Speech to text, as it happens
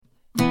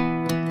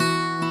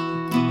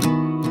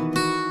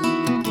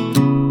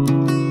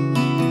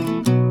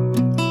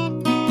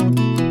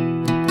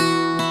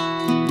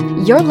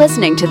You're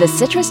listening to the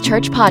Citrus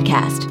Church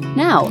Podcast.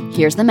 Now,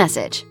 here's the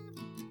message.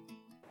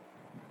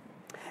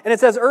 And it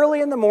says, early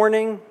in the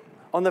morning,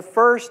 on the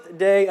first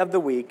day of the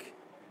week,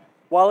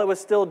 while it was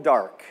still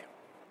dark,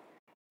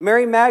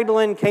 Mary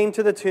Magdalene came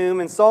to the tomb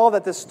and saw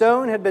that the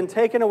stone had been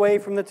taken away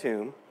from the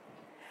tomb.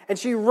 And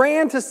she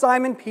ran to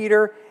Simon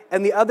Peter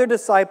and the other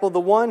disciple, the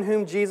one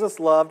whom Jesus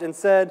loved, and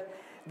said,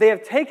 "They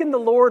have taken the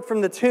Lord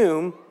from the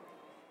tomb,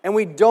 and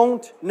we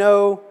don't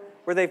know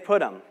where they've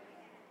put him."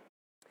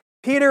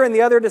 Peter and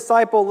the other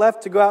disciple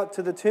left to go out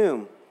to the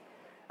tomb.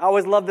 I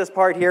always love this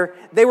part here.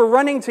 They were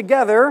running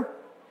together,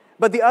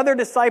 but the other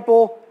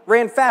disciple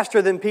ran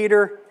faster than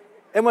Peter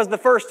and was the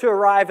first to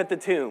arrive at the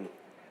tomb.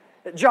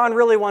 John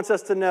really wants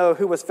us to know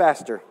who was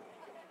faster.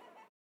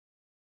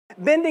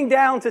 Bending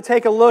down to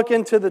take a look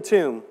into the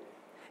tomb,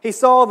 he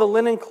saw the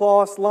linen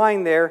cloths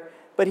lying there,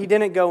 but he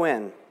didn't go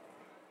in.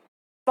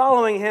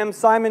 Following him,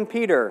 Simon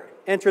Peter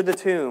entered the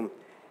tomb.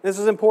 This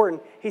is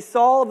important. He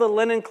saw the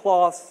linen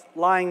cloths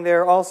lying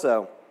there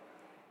also.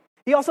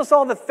 He also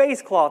saw the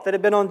face cloth that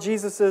had been on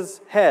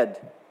Jesus'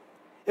 head.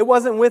 It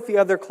wasn't with the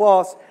other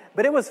cloths,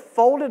 but it was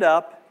folded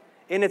up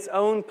in its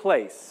own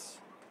place.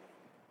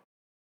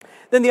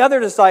 Then the other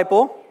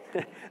disciple,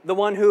 the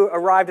one who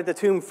arrived at the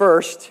tomb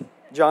first,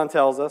 John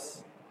tells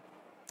us,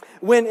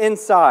 went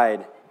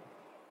inside.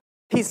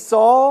 He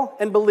saw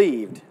and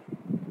believed.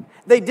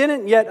 They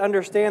didn't yet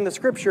understand the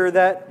scripture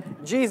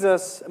that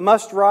Jesus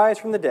must rise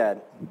from the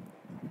dead.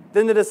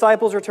 Then the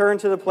disciples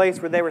returned to the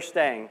place where they were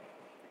staying.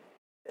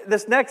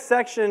 This next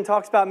section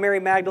talks about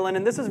Mary Magdalene,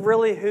 and this is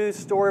really whose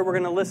story we're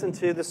going to listen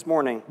to this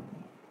morning.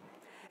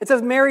 It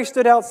says, Mary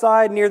stood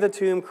outside near the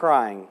tomb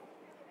crying.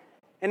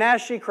 And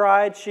as she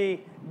cried,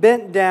 she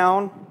bent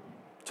down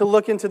to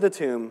look into the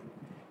tomb.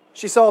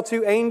 She saw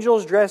two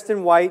angels dressed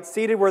in white,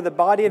 seated where the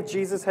body of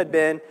Jesus had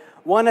been,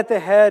 one at the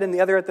head and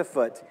the other at the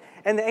foot.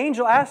 And the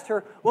angel asked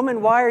her,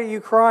 "Woman, why are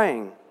you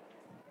crying?"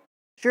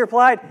 She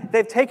replied,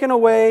 "They've taken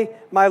away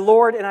my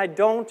Lord, and I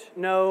don't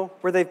know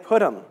where they've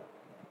put him."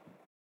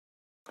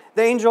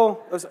 The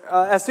angel,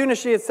 as soon as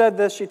she had said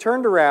this, she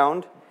turned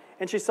around,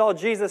 and she saw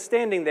Jesus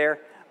standing there,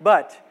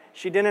 but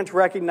she didn't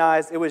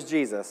recognize it was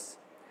Jesus.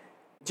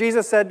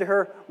 Jesus said to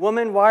her,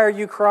 "Woman, why are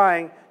you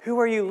crying? Who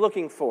are you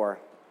looking for?"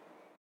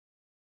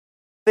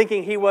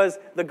 Thinking he was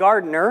the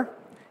gardener,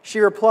 she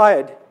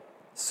replied,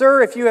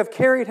 "Sir, if you have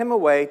carried him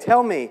away,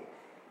 tell me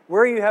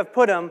where you have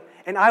put him,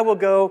 and I will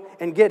go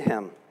and get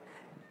him."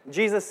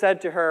 Jesus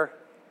said to her,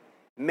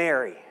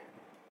 "Mary."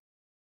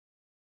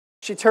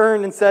 She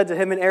turned and said to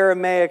him in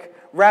Aramaic,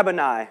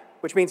 "Rabboni,"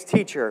 which means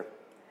teacher.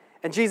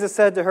 And Jesus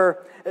said to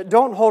her,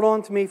 "Don't hold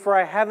on to me, for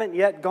I haven't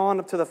yet gone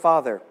up to the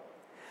Father.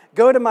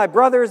 Go to my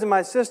brothers and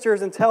my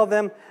sisters and tell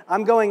them,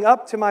 I'm going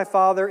up to my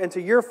Father and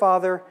to your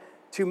Father,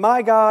 to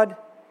my God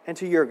and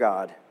to your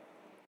God."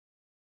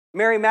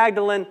 Mary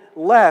Magdalene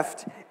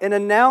left and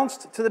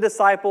announced to the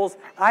disciples,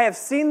 "I have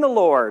seen the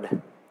Lord."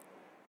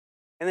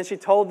 And then she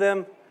told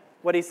them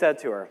what he said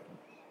to her.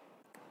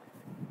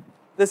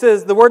 This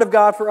is the word of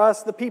God for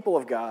us, the people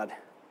of God.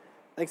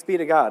 Thanks be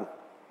to God.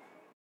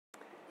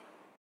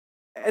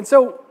 And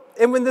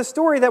when the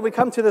story that we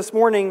come to this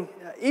morning,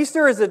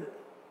 Easter is an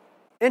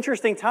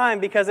interesting time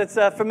because it's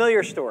a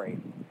familiar story.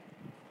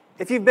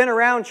 If you've been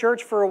around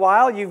church for a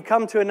while, you've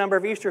come to a number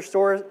of Easter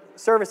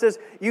services,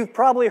 you've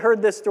probably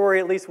heard this story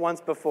at least once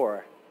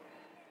before.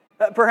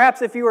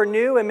 Perhaps if you are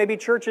new and maybe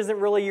church isn't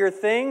really your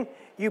thing,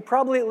 you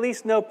probably at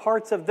least know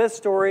parts of this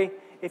story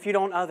if you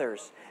don't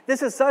others.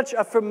 This is such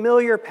a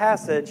familiar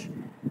passage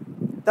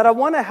that I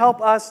want to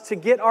help us to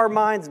get our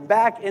minds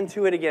back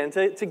into it again,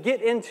 to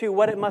get into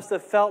what it must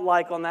have felt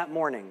like on that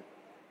morning.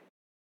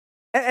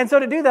 And so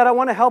to do that, I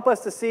want to help us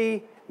to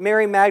see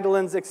Mary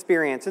Magdalene's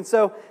experience. And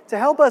so to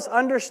help us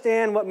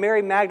understand what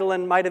Mary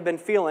Magdalene might have been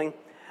feeling,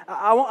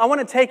 I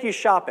want to take you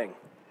shopping.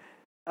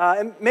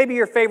 And maybe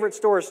your favorite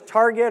store is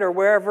Target or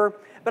wherever,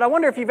 but I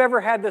wonder if you've ever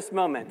had this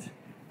moment.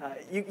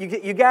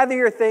 You gather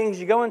your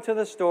things, you go into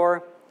the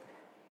store,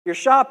 you're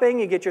shopping,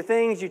 you get your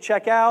things, you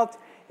check out,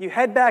 you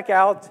head back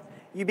out,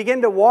 you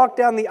begin to walk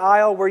down the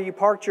aisle where you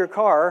parked your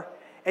car,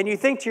 and you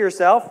think to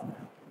yourself,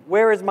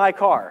 where is my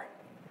car?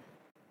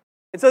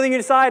 And so then you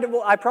decide,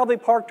 well, I probably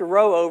parked a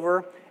row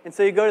over, and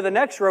so you go to the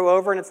next row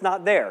over and it's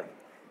not there.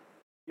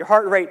 Your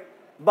heart rate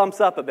bumps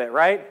up a bit,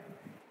 right?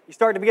 You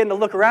start to begin to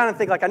look around and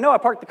think, like, I know I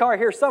parked the car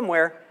here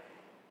somewhere.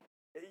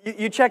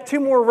 You check two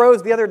more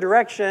rows the other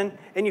direction,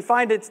 and you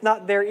find it's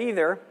not there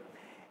either.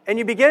 And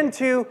you begin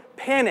to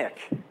panic,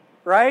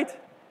 right?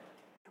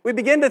 We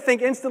begin to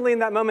think instantly in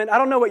that moment, I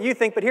don't know what you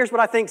think, but here's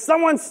what I think.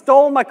 Someone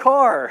stole my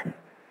car,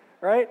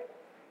 right?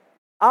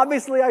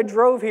 Obviously, I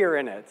drove here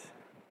in it.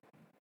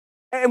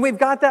 And we've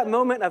got that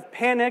moment of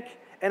panic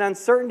and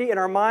uncertainty, and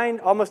our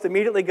mind almost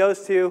immediately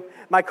goes to,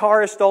 my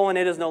car is stolen,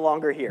 it is no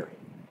longer here.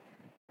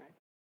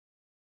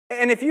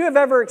 And if you have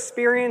ever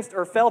experienced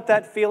or felt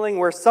that feeling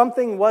where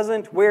something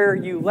wasn't where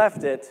you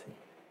left it,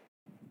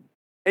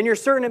 and you're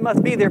certain it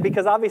must be there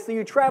because obviously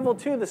you traveled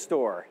to the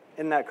store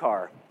in that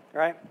car,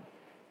 right?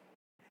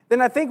 Then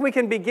I think we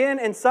can begin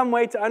in some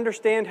way to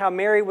understand how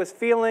Mary was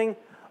feeling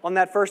on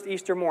that first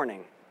Easter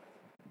morning.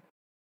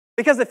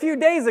 Because a few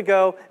days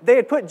ago, they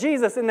had put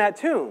Jesus in that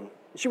tomb.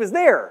 She was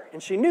there,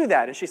 and she knew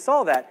that, and she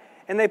saw that.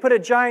 And they put a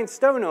giant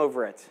stone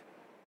over it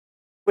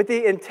with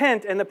the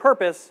intent and the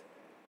purpose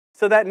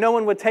so that no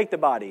one would take the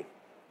body,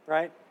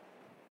 right?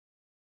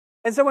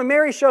 And so when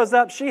Mary shows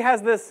up, she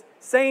has this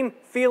same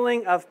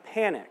feeling of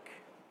panic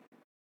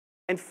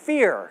and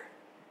fear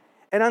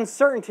and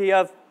uncertainty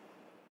of,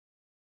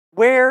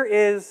 where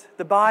is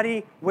the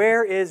body?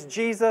 Where is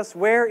Jesus?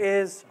 Where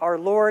is our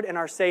Lord and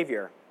our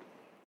Savior?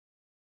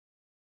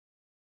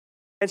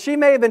 And she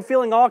may have been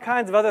feeling all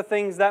kinds of other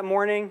things that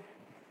morning.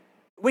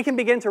 We can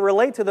begin to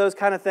relate to those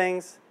kind of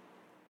things.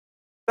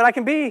 But I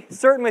can be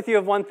certain with you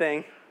of one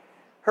thing.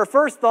 Her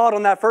first thought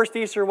on that first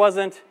Easter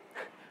wasn't,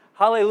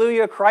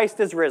 hallelujah, Christ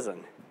is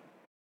risen.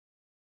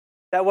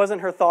 That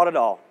wasn't her thought at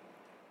all.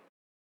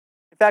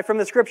 In fact, from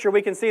the scripture,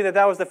 we can see that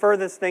that was the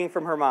furthest thing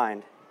from her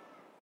mind.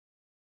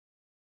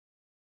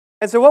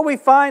 And so what we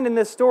find in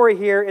this story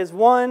here is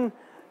one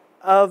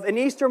of an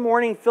Easter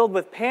morning filled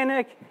with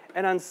panic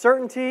and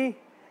uncertainty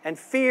and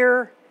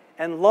fear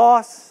and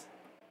loss.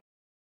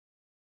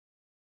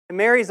 And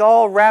Mary's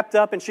all wrapped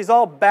up and she's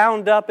all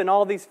bound up in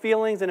all these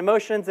feelings and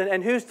emotions,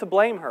 and who's to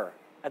blame her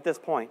at this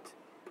point?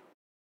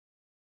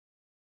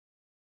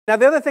 Now,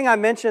 the other thing I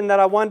mentioned that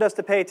I wanted us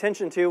to pay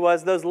attention to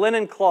was those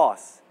linen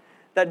cloths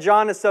that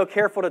John is so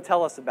careful to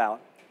tell us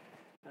about.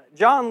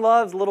 John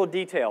loves little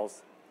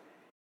details.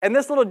 And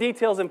this little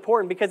detail is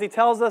important because he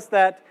tells us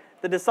that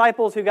the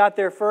disciples who got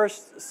there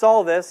first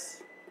saw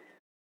this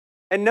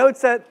and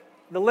notes that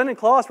the linen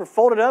cloths were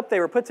folded up, they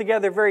were put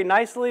together very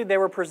nicely, they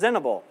were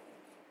presentable.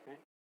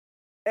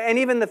 And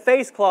even the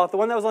face cloth, the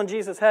one that was on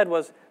Jesus' head,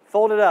 was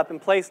folded up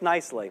and placed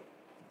nicely.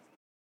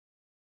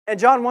 And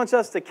John wants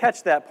us to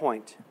catch that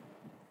point.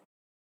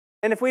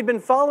 And if we'd been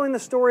following the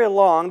story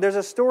along, there's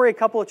a story a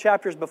couple of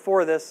chapters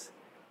before this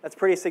that's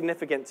pretty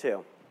significant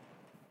too.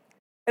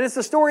 And it's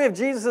the story of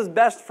Jesus'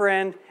 best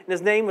friend, and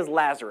his name was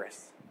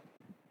Lazarus.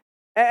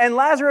 And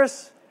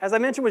Lazarus, as I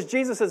mentioned, was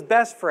Jesus'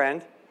 best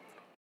friend,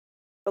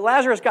 but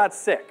Lazarus got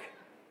sick.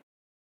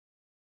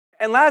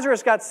 And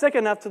Lazarus got sick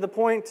enough to the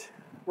point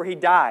where he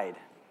died.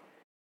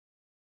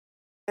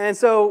 And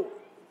so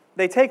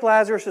they take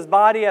Lazarus'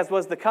 body, as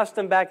was the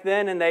custom back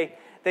then, and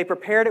they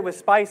prepared it with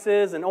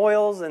spices and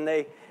oils, and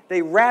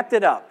they wrapped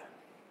it up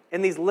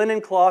in these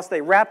linen cloths. They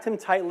wrapped him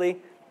tightly,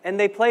 and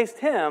they placed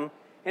him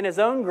in his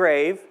own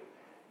grave.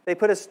 They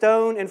put a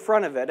stone in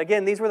front of it.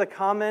 Again, these were the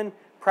common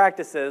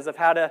practices of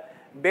how to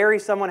bury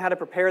someone, how to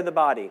prepare the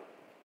body.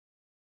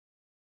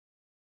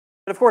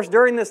 But of course,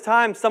 during this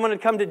time, someone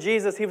had come to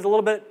Jesus. He was a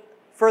little bit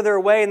further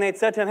away, and they'd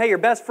said to him, hey, your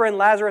best friend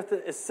Lazarus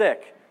is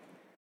sick.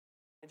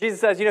 And Jesus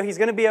says, he's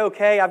going to be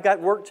okay. I've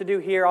got work to do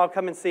here. I'll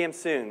come and see him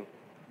soon.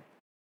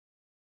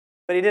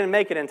 But he didn't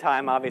make it in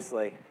time,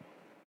 obviously.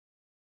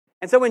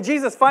 And so when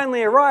Jesus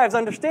finally arrives,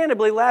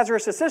 understandably,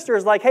 Lazarus' sister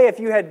is like, hey, if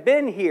you had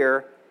been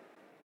here,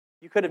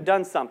 you could have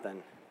done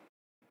something.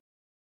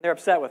 They're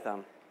upset with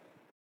him.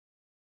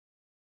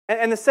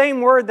 And the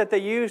same word that they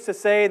used to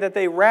say that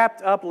they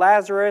wrapped up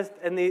Lazarus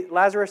in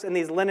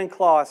these linen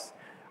cloths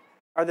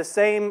are the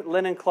same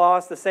linen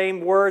cloths, the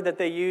same word that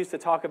they used to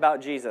talk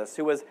about Jesus,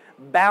 who was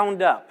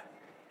bound up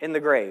in the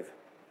grave.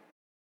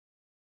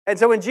 And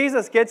so when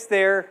Jesus gets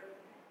there,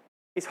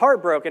 he's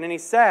heartbroken and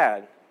he's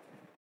sad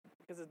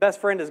because his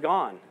best friend is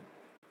gone.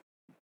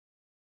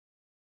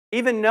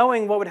 Even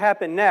knowing what would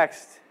happen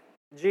next,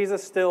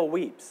 Jesus still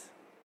weeps.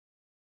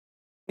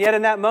 Yet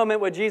in that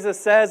moment, what Jesus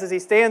says is he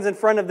stands in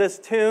front of this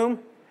tomb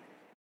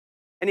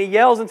and he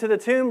yells into the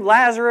tomb,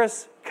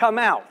 Lazarus, come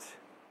out.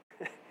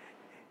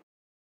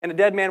 And a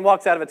dead man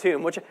walks out of a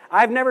tomb, which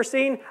I've never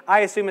seen. I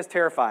assume is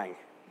terrifying,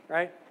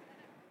 right?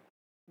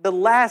 The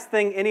last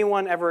thing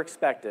anyone ever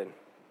expected.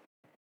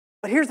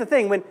 But here's the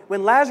thing.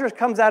 When Lazarus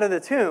comes out of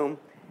the tomb,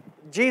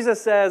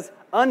 Jesus says,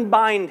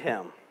 unbind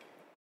him.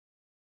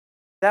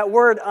 That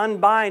word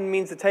unbind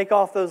means to take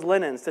off those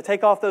linens, to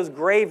take off those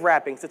grave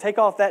wrappings, to take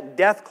off that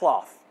death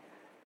cloth.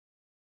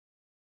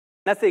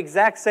 That's the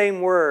exact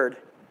same word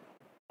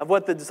of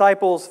what the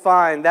disciples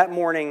find that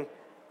morning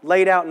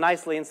laid out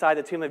nicely inside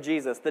the tomb of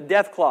Jesus. The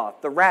death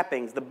cloth, the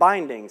wrappings, the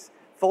bindings,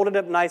 folded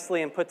up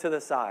nicely and put to the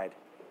side.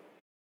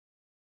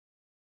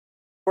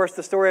 Of course,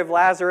 the story of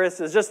Lazarus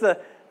is just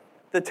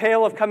the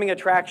tale of coming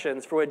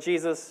attractions for what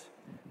Jesus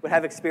would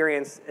have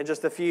experienced in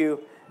just a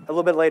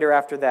little bit later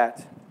after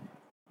that.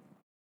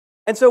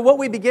 And so what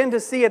we begin to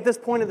see at this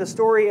point of the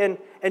story,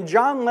 and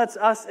John lets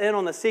us in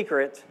on the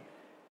secret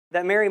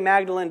that Mary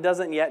Magdalene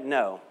doesn't yet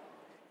know.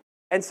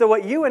 And so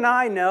what you and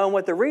I know, and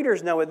what the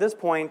readers know at this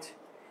point,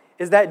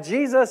 is that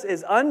Jesus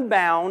is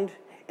unbound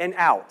and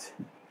out.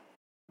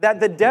 That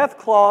the death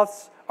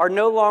cloths are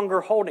no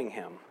longer holding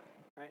him.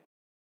 Right?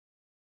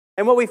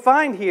 And what we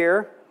find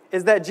here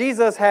is that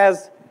Jesus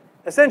has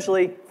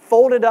essentially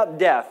folded up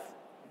death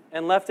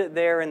and left it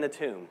there in the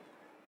tomb.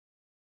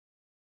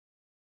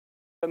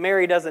 But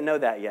Mary doesn't know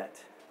that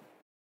yet.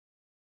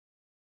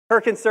 Her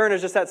concern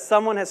is just that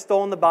someone has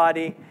stolen the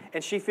body,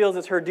 and she feels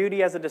it's her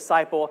duty as a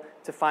disciple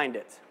to find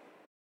it.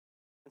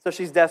 And so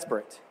she's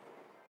desperate.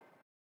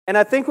 And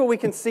I think what we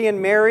can see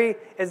in Mary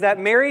is that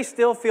Mary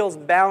still feels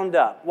bound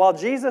up. While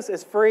Jesus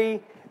is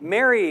free,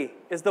 Mary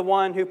is the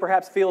one who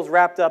perhaps feels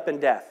wrapped up in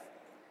death,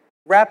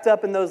 wrapped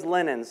up in those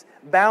linens,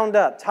 bound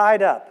up,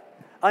 tied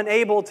up,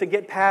 unable to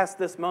get past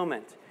this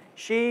moment.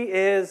 She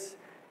is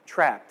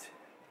trapped.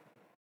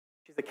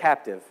 She's a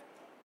captive.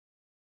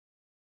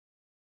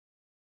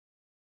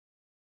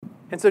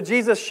 And so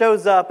Jesus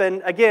shows up,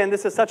 and again,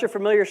 this is such a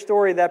familiar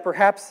story that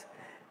perhaps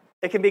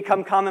it can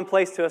become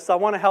commonplace to us. So I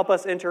want to help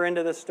us enter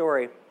into this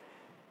story.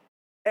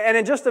 And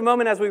in just a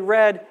moment, as we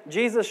read,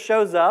 Jesus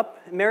shows up.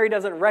 Mary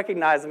doesn't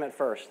recognize him at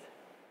first.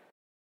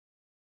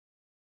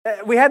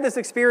 We had this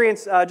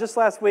experience just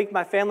last week.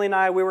 My family and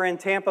I, we were in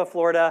Tampa,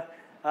 Florida,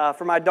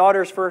 for my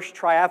daughter's first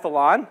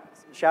triathlon.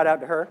 Shout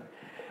out to her.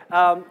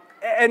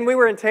 And we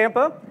were in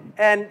Tampa,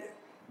 and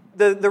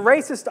the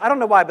races, I don't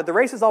know why, but the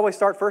races always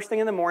start first thing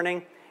in the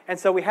morning. And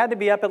so we had to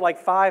be up at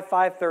like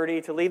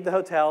 5:30 to leave the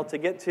hotel to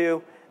get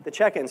to the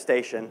check-in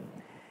station.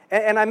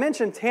 And I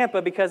mentioned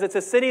Tampa because it's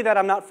a city that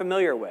I'm not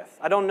familiar with.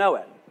 I don't know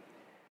it.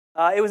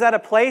 It was at a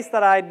place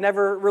that I'd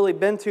never really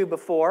been to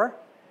before.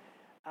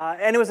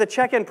 And it was a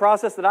check-in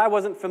process that I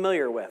wasn't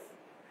familiar with.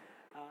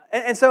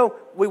 And so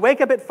we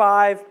wake up at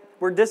 5.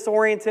 We're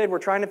disoriented. We're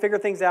trying to figure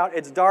things out.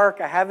 It's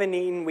dark. I haven't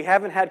eaten. We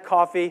haven't had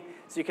coffee.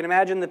 So you can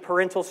imagine the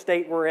parental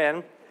state we're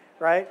in,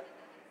 right?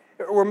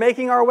 We're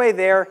making our way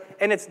there,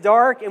 and it's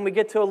dark, and we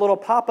get to a little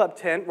pop-up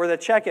tent where the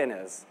check-in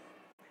is.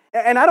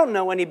 And I don't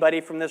know anybody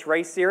from this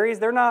race series.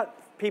 They're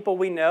not people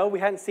we know. We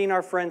hadn't seen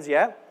our friends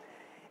yet.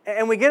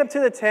 And we get up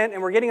to the tent,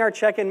 and we're getting our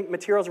check-in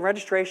materials and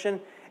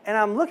registration, and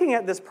I'm looking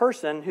at this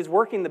person who's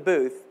working the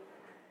booth,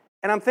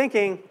 and I'm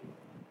thinking,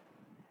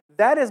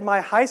 that is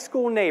my high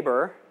school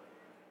neighbor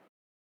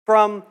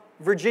from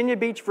Virginia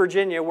Beach,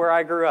 Virginia, where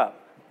I grew up.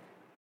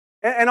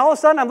 And all of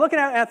a sudden, I'm looking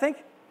at it,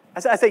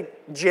 and I say,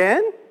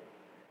 Jen?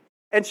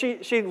 And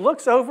she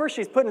looks over,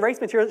 she's putting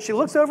race materials, she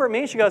looks over at me,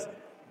 and she goes,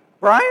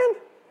 Brian?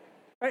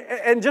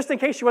 And just in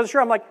case she wasn't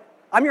sure, I'm like,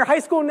 I'm your high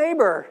school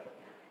neighbor.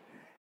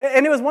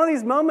 And it was one of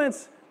these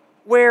moments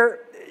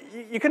where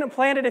you couldn't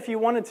plan it if you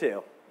wanted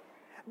to.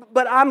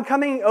 But I'm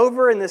coming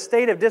over in this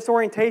state of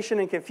disorientation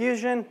and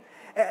confusion,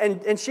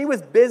 and she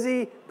was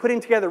busy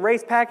putting together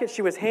race packets.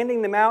 She was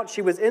handing them out.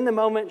 She was in the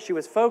moment. She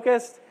was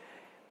focused.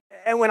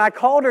 And when I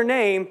called her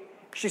name,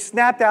 she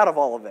snapped out of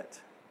all of it.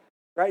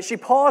 Right? She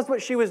paused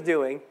what she was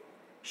doing.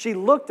 She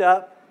looked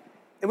up,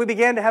 and we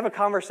began to have a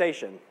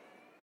conversation.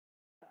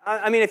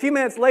 I mean, a few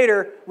minutes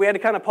later, we had to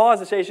kind of pause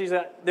to say,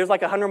 there's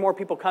like 100 more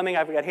people coming.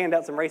 I've got to hand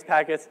out some race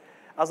packets.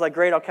 I was like,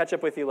 great, I'll catch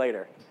up with you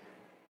later.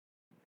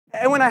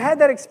 And when I had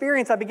that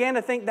experience, I began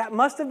to think that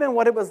must have been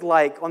what it was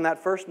like on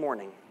that first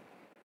morning.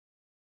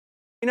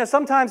 You know,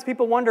 sometimes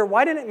people wonder,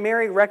 why didn't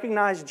Mary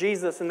recognize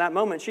Jesus in that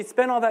moment? She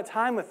spent all that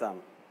time with him.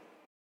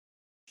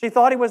 She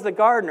thought he was the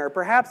gardener.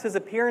 Perhaps his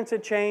appearance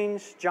had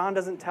changed. John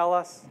doesn't tell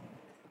us.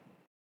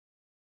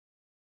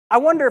 I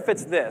wonder if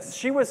it's this.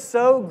 She was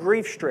so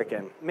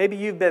grief-stricken. Maybe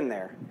you've been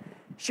there.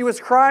 She was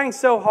crying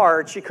so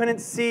hard she couldn't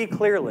see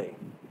clearly.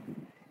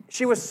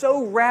 She was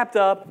so wrapped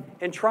up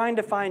in trying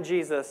to find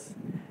Jesus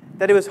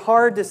that it was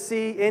hard to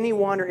see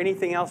anyone or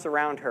anything else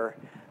around her.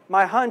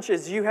 My hunch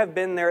is you have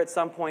been there at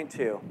some point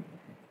too,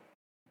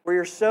 where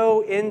you're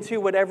so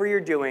into whatever you're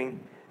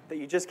doing that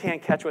you just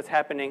can't catch what's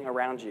happening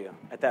around you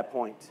at that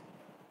point.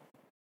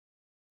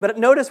 But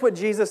notice what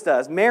Jesus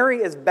does. Mary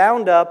is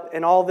bound up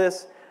in all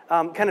this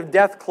kind of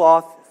death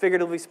cloth,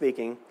 figuratively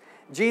speaking.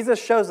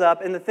 Jesus shows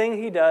up, and the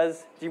thing he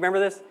does, do you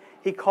remember this?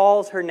 He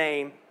calls her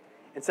name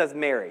and says,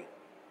 Mary.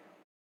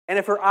 And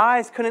if her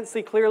eyes couldn't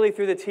see clearly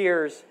through the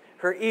tears,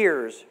 her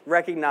ears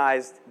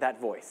recognized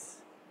that voice.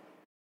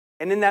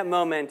 And in that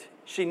moment,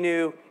 she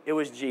knew it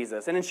was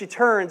Jesus. And then she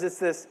turns, it's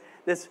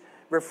this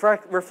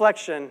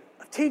reflection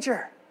of,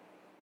 Teacher,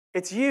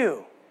 it's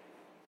you.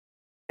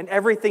 And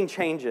everything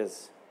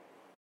changes.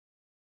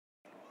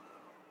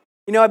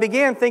 You know, I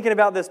began thinking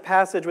about this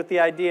passage with the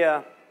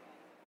idea,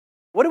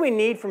 what do we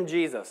need from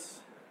Jesus?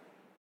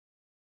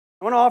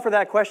 I want to offer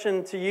that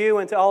question to you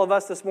and to all of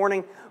us this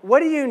morning.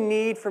 What do you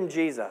need from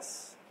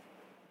Jesus?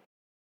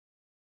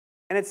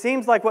 And it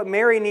seems like what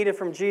Mary needed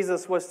from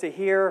Jesus was to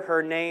hear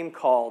her name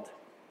called,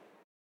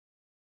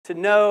 to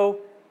know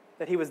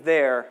that he was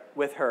there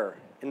with her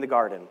in the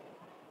garden.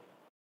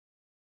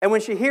 And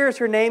when she hears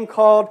her name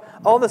called,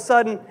 all of a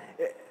sudden,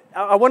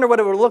 I wonder what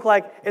it would look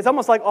like. It's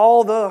almost like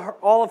all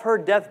of her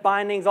death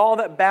bindings, all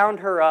that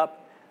bound her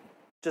up,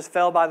 just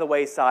fell by the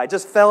wayside,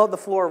 just fell at the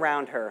floor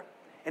around her.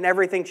 And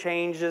everything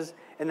changes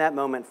in that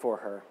moment for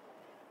her.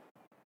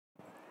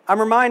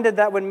 I'm reminded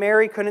that when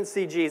Mary couldn't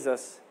see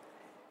Jesus,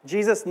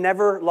 Jesus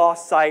never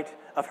lost sight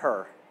of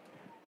her.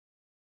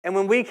 And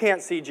when we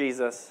can't see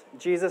Jesus,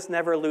 Jesus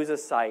never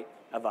loses sight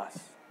of us.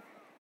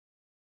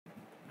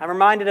 I'm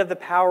reminded of the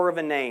power of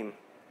a name.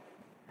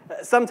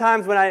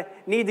 Sometimes when I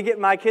need to get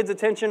my kids'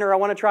 attention, or I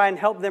want to try and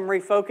help them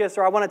refocus,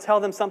 or I want to tell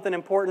them something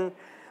important,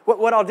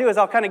 what I'll do is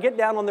I'll kind of get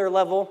down on their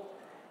level,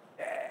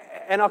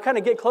 and I'll kind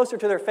of get closer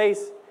to their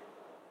face,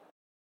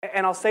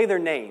 and I'll say their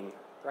name,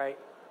 right?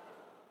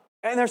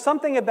 And there's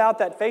something about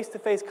that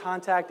face-to-face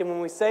contact, and when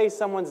we say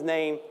someone's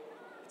name,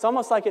 it's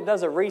almost like it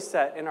does a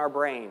reset in our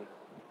brain.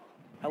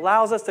 It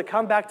allows us to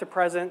come back to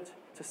present,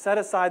 to set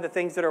aside the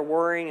things that are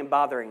worrying and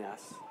bothering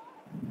us.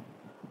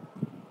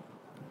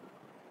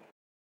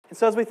 And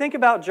so as we think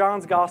about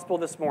John's gospel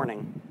this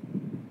morning,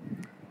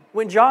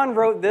 when John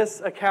wrote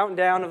this account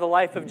down of the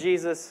life of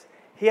Jesus,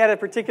 he had a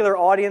particular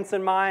audience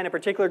in mind, a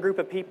particular group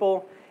of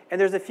people, and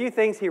there's a few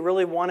things he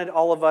really wanted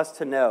all of us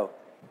to know.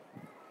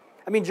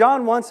 I mean,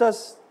 John wants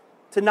us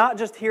to not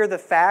just hear the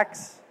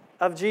facts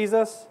of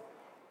Jesus,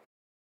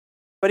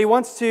 but he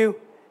wants to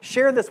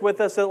share this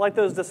with us so that, like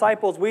those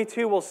disciples, we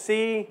too will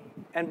see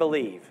and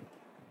believe,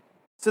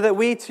 so that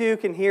we too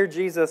can hear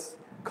Jesus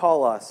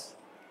call us.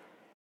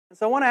 And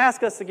so I want to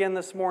ask us again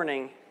this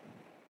morning,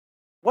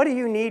 what do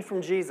you need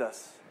from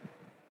Jesus?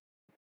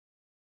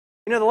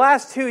 You know, the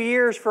last 2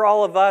 years for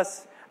all of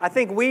us, I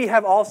think we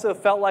have also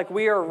felt like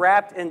we are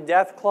wrapped in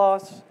death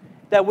cloths,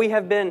 that we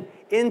have been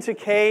into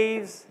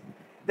caves,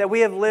 that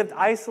we have lived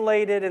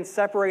isolated and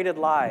separated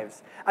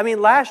lives. I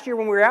mean, last year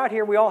when we were out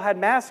here, we all had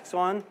masks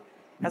on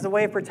as a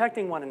way of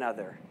protecting one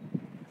another.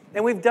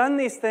 And we've done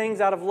these things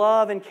out of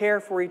love and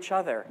care for each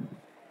other.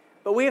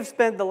 But we have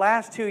spent the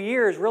last 2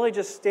 years really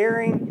just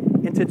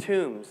staring into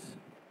tombs.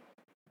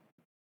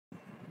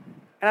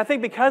 And I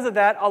think because of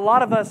that, a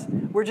lot of us,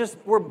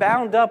 we're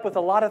bound up with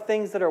a lot of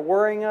things that are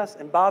worrying us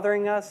and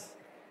bothering us.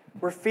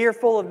 We're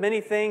fearful of many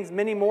things,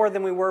 many more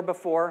than we were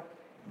before.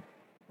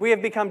 We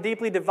have become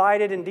deeply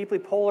divided and deeply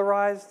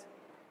polarized.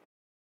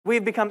 We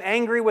have become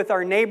angry with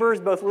our neighbors,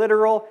 both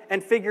literal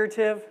and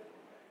figurative.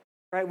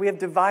 Right? We have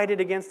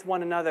divided against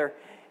one another.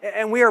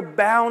 And we are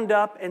bound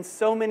up in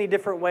so many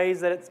different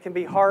ways that it can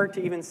be hard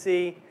to even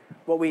see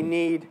what we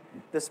need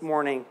this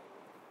morning.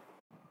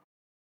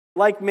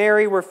 Like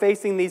Mary, we're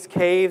facing these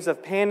caves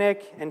of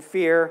panic and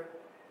fear.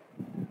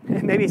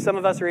 And maybe some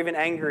of us are even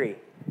angry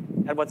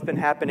at what's been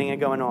happening and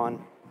going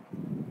on.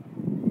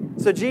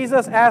 So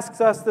Jesus asks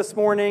us this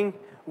morning,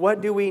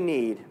 what do we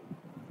need?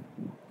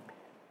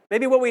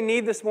 Maybe what we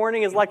need this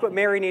morning is like what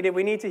Mary needed.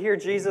 We need to hear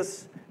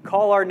Jesus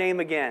call our name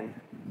again.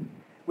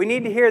 We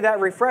need to hear that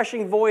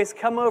refreshing voice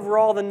come over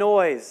all the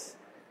noise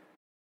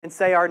and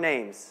say our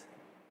names.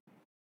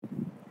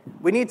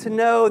 We need to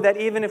know that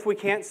even if we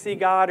can't see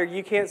God or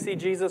you can't see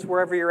Jesus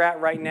wherever you're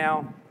at right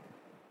now,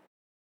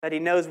 that He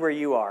knows where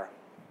you are.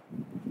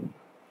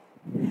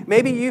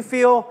 Maybe you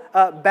feel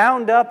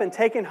bound up and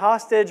taken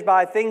hostage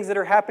by things that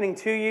are happening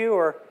to you,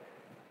 or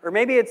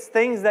maybe it's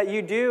things that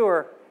you do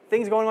or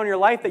things going on in your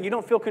life that you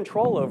don't feel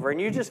control over, and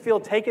you just feel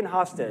taken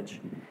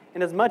hostage.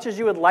 And as much as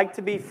you would like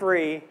to be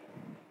free,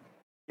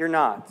 you're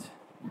not.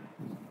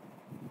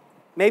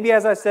 Maybe,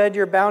 as I said,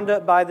 you're bound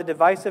up by the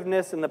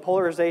divisiveness and the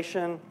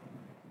polarization.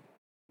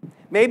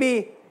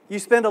 Maybe you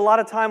spend a lot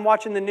of time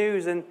watching the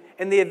news and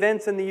the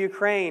events in the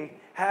Ukraine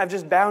have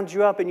just bound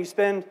you up and you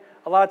spend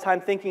a lot of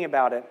time thinking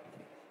about it.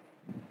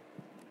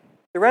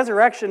 The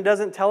resurrection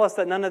doesn't tell us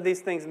that none of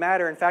these things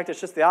matter. In fact, it's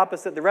just the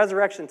opposite. The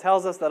resurrection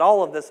tells us that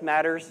all of this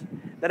matters,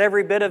 that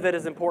every bit of it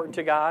is important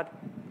to God,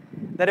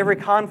 that every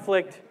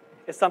conflict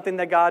is something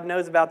that God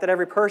knows about, that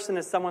every person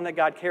is someone that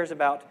God cares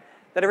about,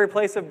 that every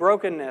place of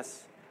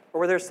brokenness, or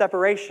where there's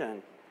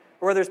separation,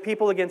 or where there's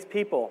people against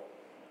people,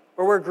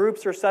 or where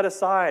groups are set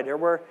aside, or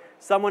where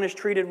someone is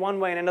treated one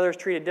way and another is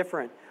treated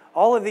different.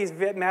 All of these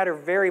matter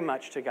very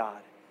much to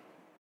God.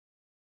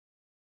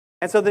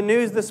 And so the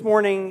news this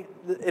morning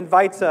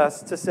invites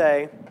us to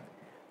say,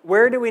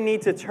 where do we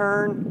need to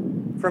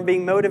turn from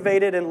being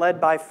motivated and led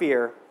by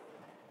fear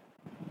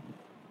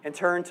and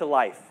turn to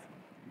life?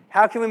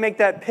 How can we make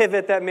that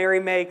pivot that Mary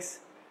makes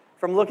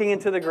from looking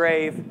into the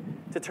grave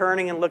to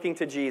turning and looking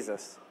to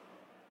Jesus?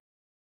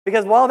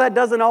 Because while that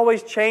doesn't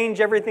always change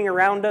everything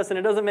around us and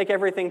it doesn't make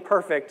everything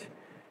perfect,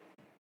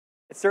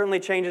 it certainly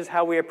changes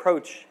how we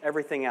approach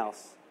everything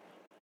else.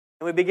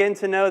 And we begin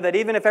to know that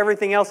even if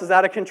everything else is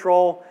out of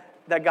control,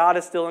 that God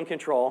is still in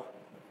control.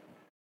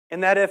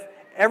 And that if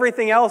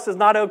everything else is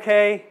not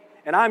okay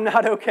and I'm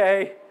not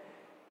okay,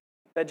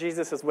 that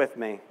Jesus is with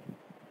me.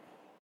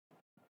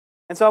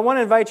 And so I want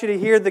to invite you to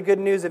hear the good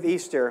news of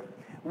Easter.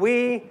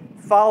 We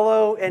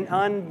follow an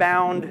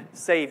unbound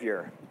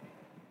Savior.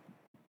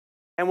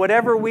 And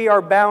whatever we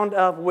are bound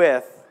up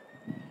with,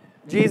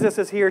 Jesus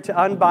is here to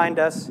unbind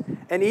us,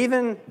 and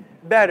even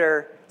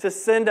better, to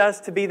send us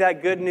to be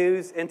that good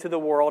news into the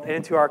world and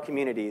into our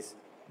communities.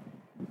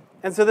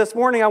 And so this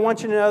morning, I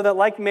want you to know that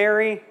like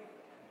Mary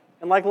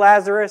and like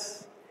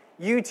Lazarus,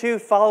 you too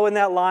follow in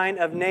that line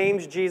of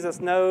names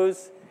Jesus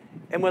knows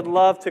and would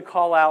love to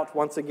call out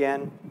once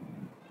again.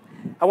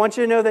 I want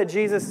you to know that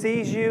Jesus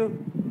sees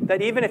you,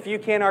 that even if you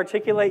can't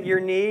articulate your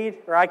need,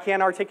 or I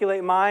can't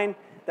articulate mine,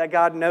 that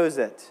God knows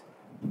it.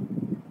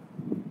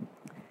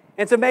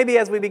 And so maybe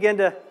as we begin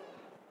to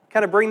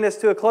kind of bring this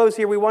to a close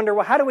here, we wonder,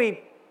 well, how do we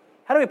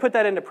put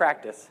that into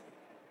practice?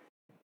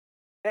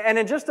 And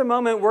in just a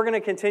moment, we're going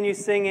to continue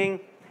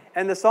singing,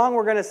 and the song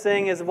we're going to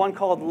sing is one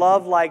called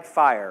Love Like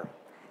Fire.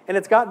 And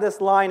it's got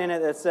this line in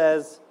it that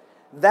says,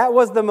 "That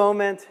was the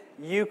moment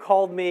you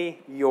called me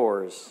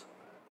yours."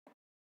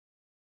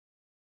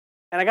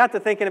 And I got to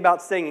thinking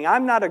about singing.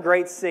 I'm not a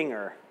great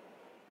singer.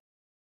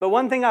 But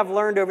one thing I've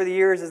learned over the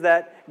years is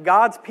that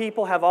God's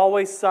people have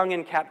always sung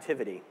in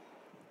captivity.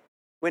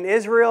 When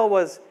Israel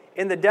was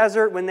in the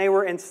desert, when they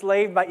were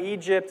enslaved by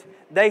Egypt,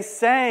 they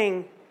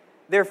sang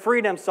their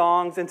freedom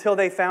songs until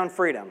they found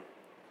freedom.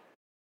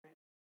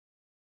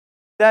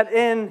 That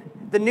in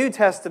the New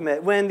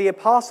Testament, when the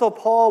Apostle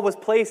Paul was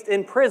placed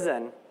in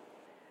prison,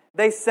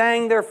 they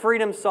sang their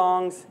freedom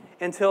songs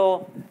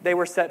until they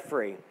were set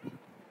free.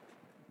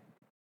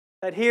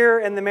 That here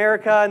in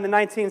America in the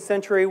 19th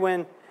century,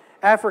 when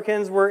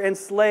Africans were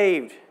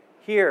enslaved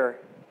here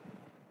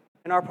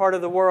in our part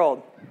of the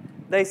world,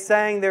 they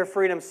sang their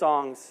freedom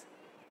songs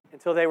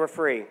until they were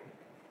free.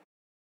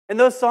 And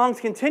those songs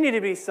continue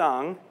to be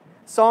sung.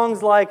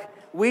 Songs like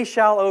 "We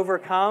Shall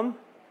Overcome,"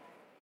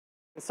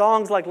 and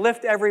songs like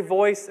 "Lift Every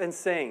Voice and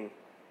Sing."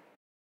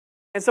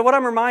 And so what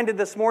I'm reminded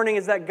this morning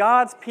is that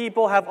God's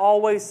people have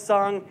always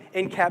sung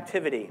in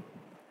captivity.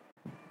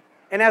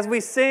 And as we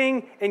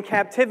sing in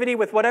captivity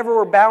with whatever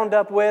we're bound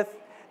up with,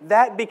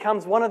 that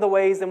becomes one of the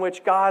ways in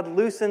which God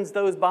loosens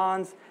those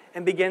bonds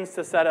and begins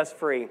to set us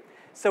free.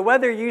 So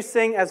whether you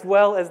sing as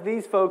well as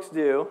these folks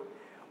do,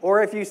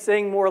 or if you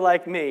sing more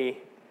like me,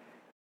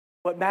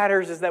 what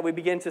matters is that we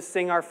begin to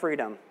sing our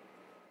freedom.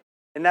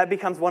 And that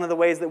becomes one of the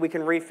ways that we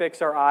can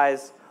refix our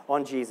eyes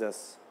on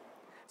Jesus.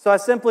 So I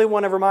simply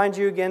want to remind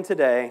you again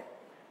today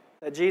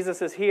that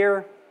Jesus is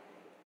here,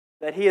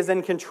 that He is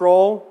in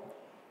control,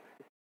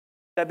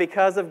 that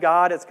because of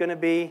God it's going to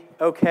be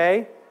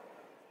okay,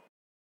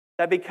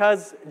 that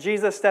because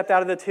Jesus stepped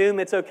out of the tomb,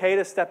 it's okay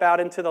to step out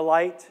into the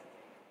light,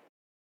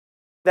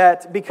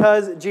 that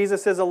because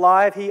Jesus is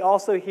alive, He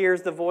also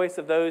hears the voice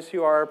of those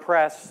who are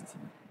oppressed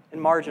and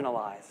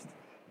marginalized.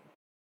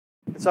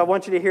 And so I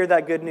want you to hear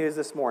that good news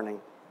this morning.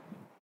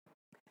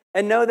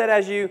 And know that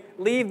as you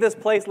leave this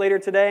place later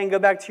today and go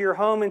back to your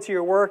home and to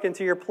your work and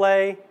to your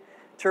play,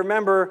 to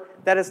remember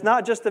that it's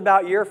not just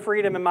about your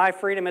freedom and my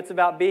freedom, it's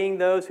about being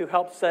those who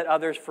help set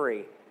others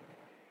free.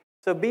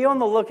 So be on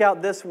the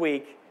lookout this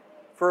week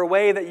for a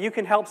way that you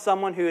can help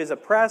someone who is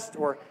oppressed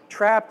or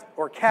trapped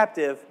or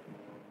captive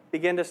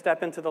begin to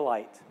step into the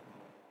light.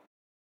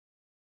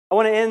 I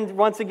want to end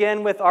once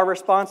again with our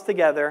response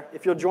together.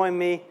 If you'll join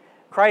me,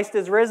 Christ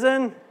is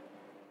risen.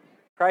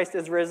 Christ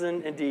is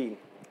risen indeed.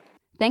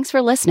 Thanks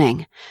for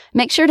listening.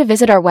 Make sure to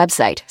visit our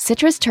website,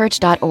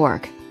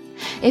 citruschurch.org.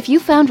 If you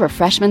found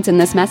refreshments in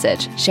this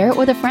message, share it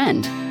with a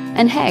friend.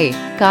 And hey,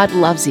 God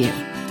loves you.